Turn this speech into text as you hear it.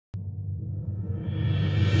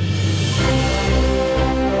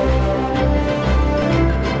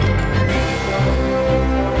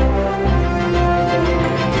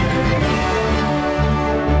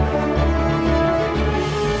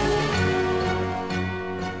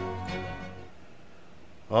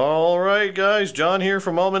Alright guys, John here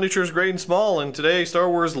from All Miniatures Great and Small, and today Star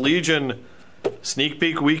Wars Legion Sneak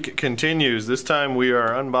Peek Week continues. This time we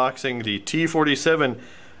are unboxing the T-47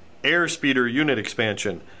 Airspeeder unit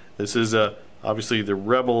expansion. This is obviously the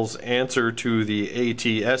Rebels' answer to the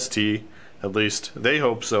AT-ST, at least they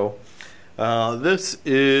hope so. This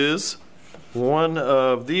is one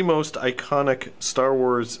of the most iconic Star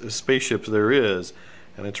Wars spaceships there is,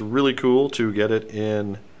 and it's really cool to get it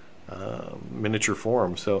in miniature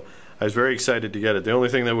form, so I was very excited to get it. The only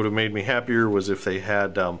thing that would have made me happier was if they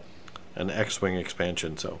had an X-Wing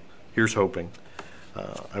expansion, so here's hoping.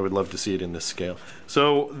 I would love to see it in this scale.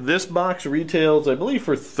 So this box retails, I believe,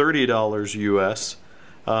 for $30 US,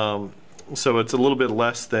 so it's a little bit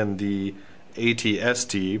less than the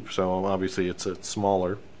AT-ST, so obviously it's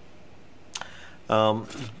smaller,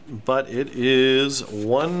 but it is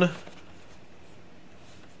one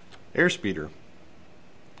airspeeder.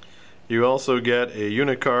 You also get a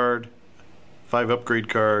unit card, 5 upgrade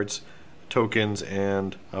cards, tokens,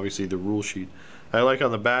 and obviously the rule sheet. I like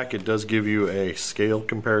on the back it does give you a scale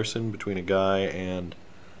comparison between a guy and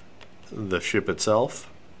the ship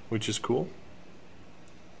itself, which is cool.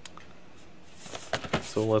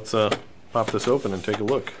 So let's pop this open and take a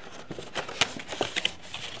look.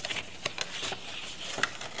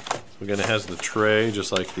 Again, it has the tray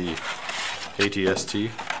just like the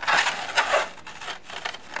AT-ST.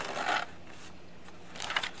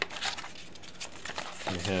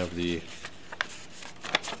 We have the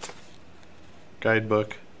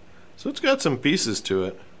guidebook, so it's got some pieces to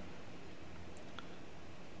it.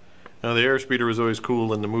 Now the airspeeder was always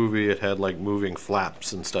cool in the movie. It had like moving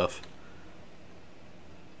flaps and stuff.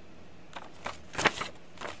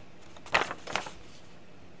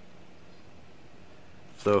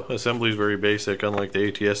 So assembly is very basic, unlike the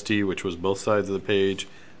AT-ST, which was both sides of the page.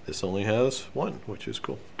 This only has one, which is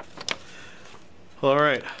cool.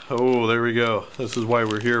 Alright, oh, there we go. This is why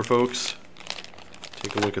we're here, folks.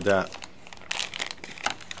 Take a look at that.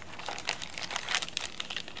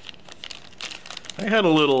 I had a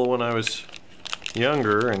little, when I was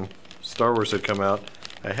younger and Star Wars had come out,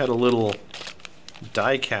 I had a little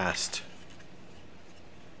die-cast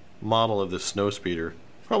model of the snowspeeder.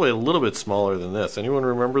 Probably a little bit smaller than this. Anyone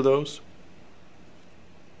remember those?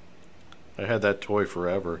 I had that toy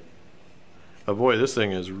forever. Oh boy, this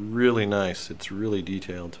thing is really nice. It's really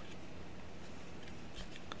detailed.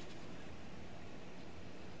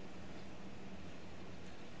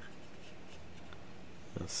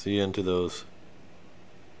 Let's see into those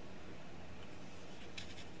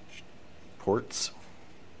ports.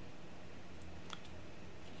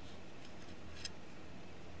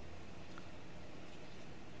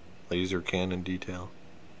 Laser cannon detail.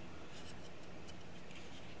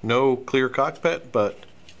 No clear cockpit, but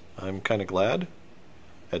I'm kind of glad.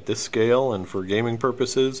 At this scale and for gaming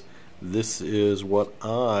purposes, this is what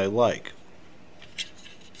I like.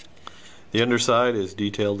 The underside is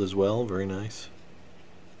detailed as well, very nice.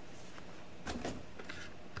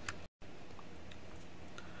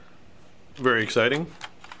 Very exciting.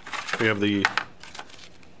 We have the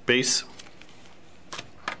base,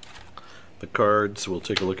 the cards, we'll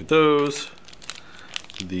take a look at those,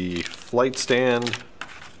 the flight stand,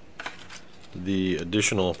 the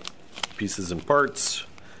additional pieces and parts,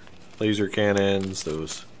 laser cannons,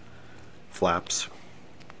 those flaps,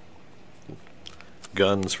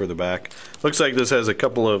 guns for the back. Looks like this has a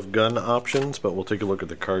couple of gun options, but we'll take a look at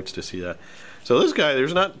the cards to see that. So this guy,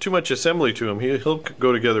 there's not too much assembly to him. He'll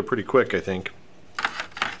go together pretty quick, I think.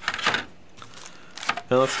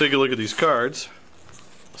 Now let's take a look at these cards,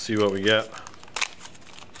 see what we get.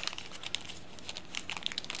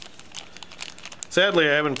 Sadly,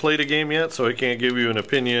 I haven't played a game yet, so I can't give you an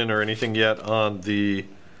opinion or anything yet on the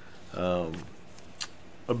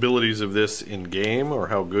abilities of this in game, or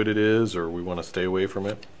how good it is, or we want to stay away from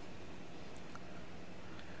it.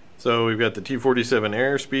 So we've got the T-47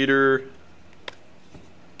 Airspeeder.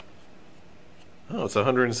 Oh, it's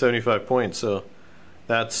 175 points, so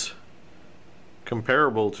that's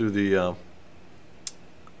comparable to the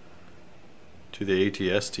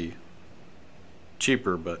AT-ST.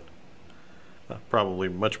 Cheaper, but probably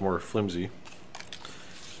much more flimsy.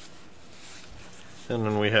 And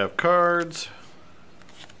then we have cards.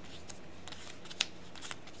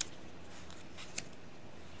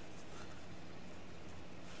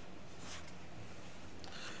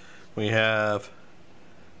 We have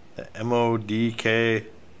the MODK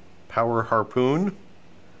Power Harpoon,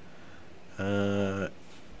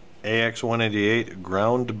 AX-188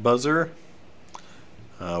 Ground Buzzer,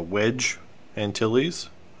 Wedge Antilles.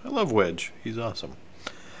 I love Wedge, he's awesome.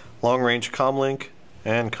 Long Range Comlink,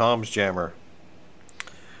 and Comms Jammer.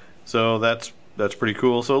 So that's that's pretty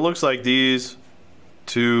cool. So it looks like these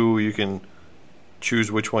two, you can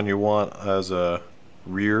choose which one you want as a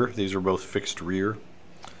rear. These are both fixed rear.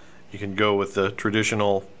 You can go with the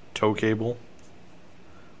traditional tow cable,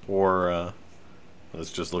 or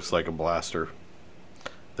this just looks like a blaster.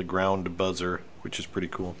 The ground buzzer, which is pretty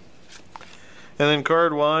cool. And then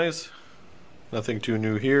card wise, nothing too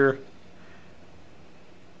new here.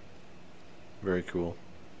 Very cool.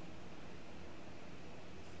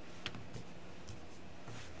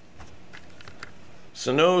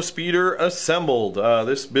 Snow Speeder assembled.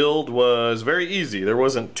 This build was very easy. There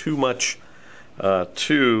wasn't too much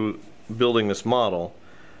to building this model.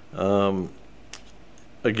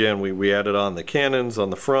 Again, we added on the cannons on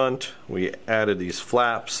the front. We added these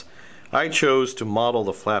flaps. I chose to model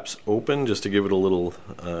the flaps open just to give it a little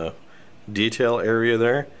detail area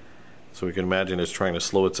there. So we can imagine it's trying to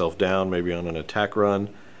slow itself down, maybe on an attack run.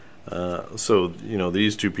 So, you know,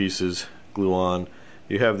 these two pieces glue on.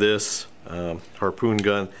 You have this harpoon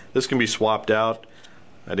gun. This can be swapped out.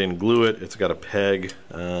 I didn't glue it. It's got a peg,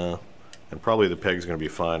 and probably the peg's going to be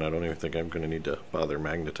fine. I don't even think I'm going to need to bother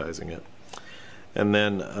magnetizing it. And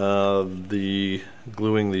then the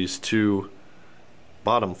gluing these two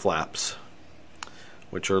bottom flaps,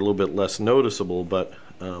 which are a little bit less noticeable, but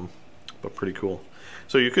pretty cool.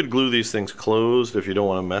 So you could glue these things closed if you don't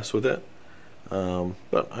want to mess with it,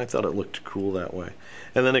 but I thought it looked cool that way.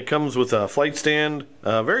 And then it comes with a flight stand,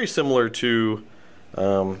 very similar to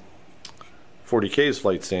 40K's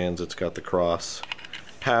flight stands. It's got the cross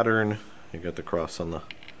pattern. You got the cross on the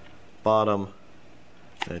bottom,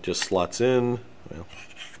 and it just slots in. Well,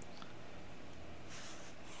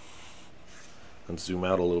 let's zoom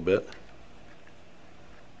out a little bit.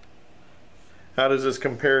 How does this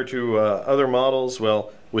compare to other models?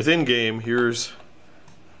 Well, within game, here's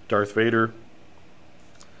Darth Vader.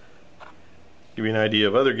 Give you an idea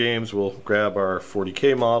of other games, we'll grab our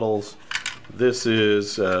 40K models. This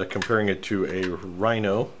is comparing it to a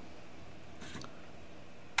Rhino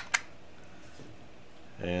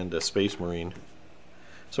and a Space Marine.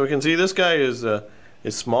 So we can see this guy is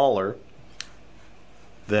smaller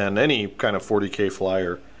than any kind of 40K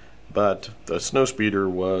flyer, but the Snowspeeder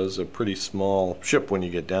was a pretty small ship when you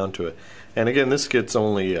get down to it. And again, this kit's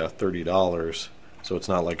only $30, so it's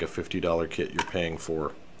not like a $50 kit you're paying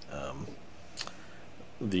for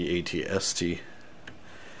the AT-ST.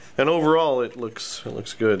 And overall, it looks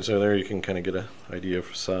good. So there you can kind of get an idea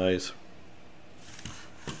of size.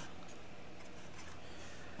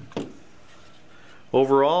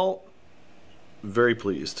 Overall, very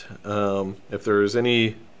pleased. If there's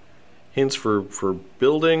any hints for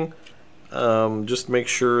building, just make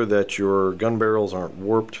sure that your gun barrels aren't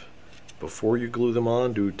warped before you glue them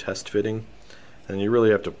on. Do test fitting, and you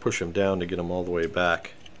really have to push them down to get them all the way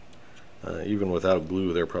back. Even without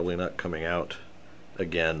glue, they're probably not coming out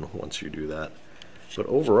again once you do that. But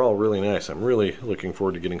overall, really nice. I'm really looking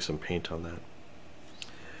forward to getting some paint on that.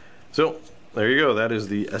 So there you go. That is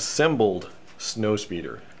the assembled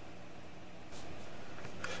Snowspeeder.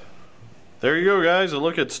 There you go, guys. A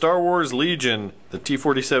look at Star Wars Legion, the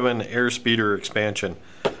T-47 Airspeeder expansion.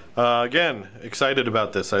 Again, excited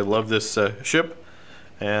about this. I love this ship,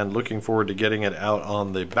 and looking forward to getting it out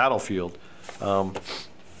on the battlefield.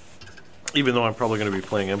 Even though I'm probably going to be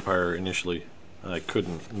playing Empire initially, I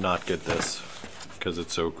couldn't not get this because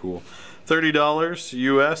it's so cool. $30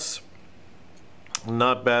 US,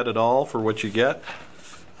 not bad at all for what you get.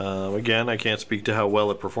 Again, I can't speak to how well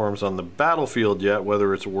it performs on the battlefield yet,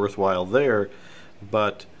 whether it's worthwhile there,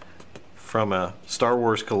 but from a Star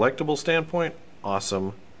Wars collectible standpoint,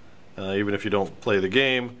 awesome. Even if you don't play the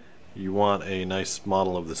game, you want a nice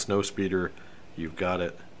model of the Snowspeeder, you've got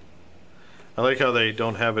it. I like how they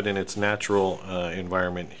don't have it in its natural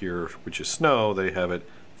environment here, which is snow. They have it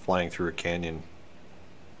flying through a canyon.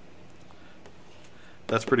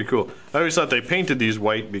 That's pretty cool. I always thought they painted these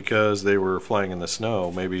white because they were flying in the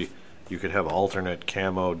snow. Maybe you could have alternate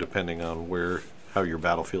camo depending on how your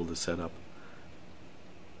battlefield is set up.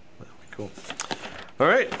 That'd be cool.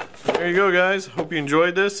 Alright, there you go, guys. Hope you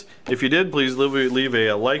enjoyed this. If you did, please leave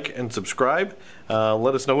a like and subscribe.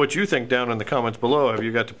 Let us know what you think down in the comments below. Have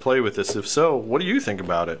you got to play with this? If so, what do you think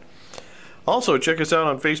about it? Also, check us out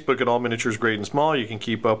on Facebook at All Miniatures Great and Small. You can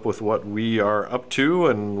keep up with what we are up to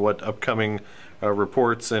and what upcoming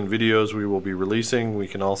reports and videos we will be releasing. We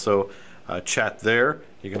can also chat there.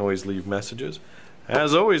 You can always leave messages.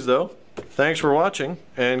 As always, though, thanks for watching,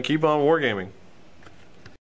 and keep on wargaming.